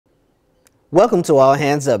Welcome to All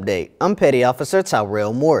Hands Update. I'm Petty Officer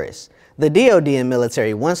Tyrell Morris. The DOD and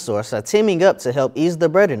Military OneSource are teaming up to help ease the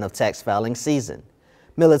burden of tax filing season.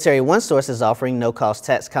 Military OneSource is offering no-cost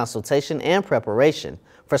tax consultation and preparation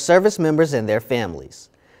for service members and their families.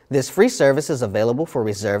 This free service is available for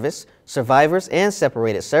reservists, survivors, and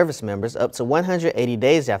separated service members up to 180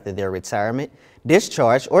 days after their retirement,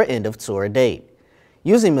 discharge, or end of tour date.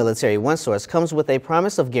 Using Military OneSource comes with a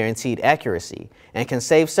promise of guaranteed accuracy and can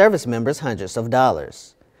save service members hundreds of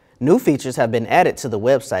dollars. New features have been added to the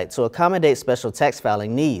website to accommodate special tax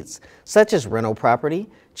filing needs, such as rental property,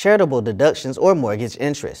 charitable deductions, or mortgage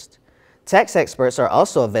interest. Tax experts are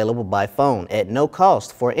also available by phone at no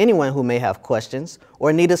cost for anyone who may have questions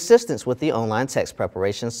or need assistance with the online tax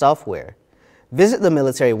preparation software. Visit the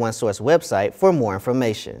Military OneSource website for more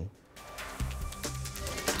information.